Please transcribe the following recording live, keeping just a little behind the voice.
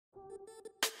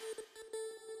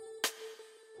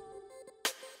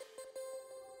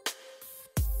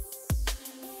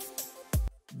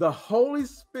the Holy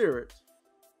Spirit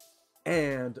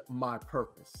and my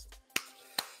purpose.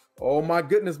 Oh my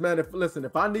goodness, man.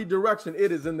 If I need direction,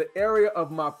 it is in the area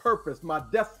of my purpose, my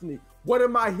destiny. What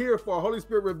am I here for? Holy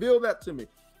Spirit, reveal that to me.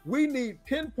 We need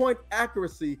pinpoint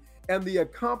accuracy and the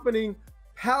accompanying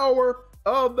power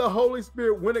of the Holy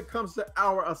Spirit when it comes to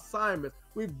our assignments.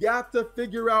 We've got to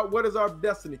figure out what is our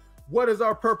destiny, what is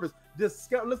our purpose.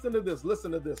 Listen to this,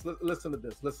 listen to this, listen to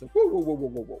this, listen. Whoa, whoa, whoa, whoa,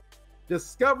 whoa, whoa.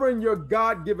 Discovering your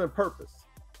God-given purpose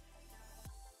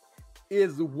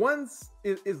is the one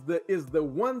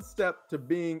step to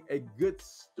being a good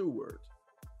steward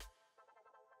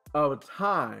of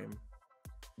time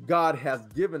God has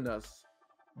given us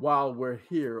while we're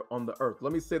here on the earth.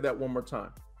 Let me say that one more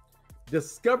time.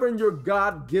 Discovering your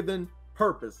God-given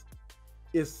purpose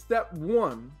is step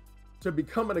one to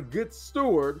becoming a good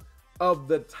steward of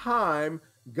the time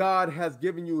God has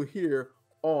given you here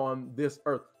on this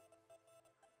earth.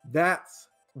 That's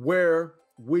where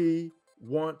we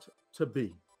want to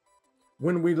be.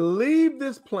 When we leave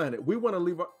this planet, we want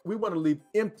to leave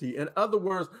empty. In other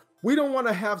words, we don't want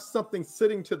to have something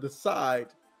sitting to the side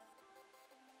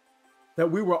that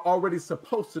we were already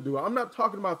supposed to do. I'm not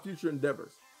talking about future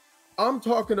endeavors. I'm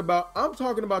talking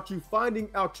about you finding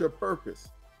out your purpose,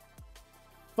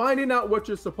 finding out what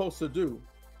you're supposed to do,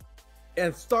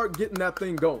 and start getting that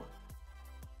thing going.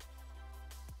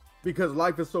 Because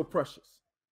life is so precious.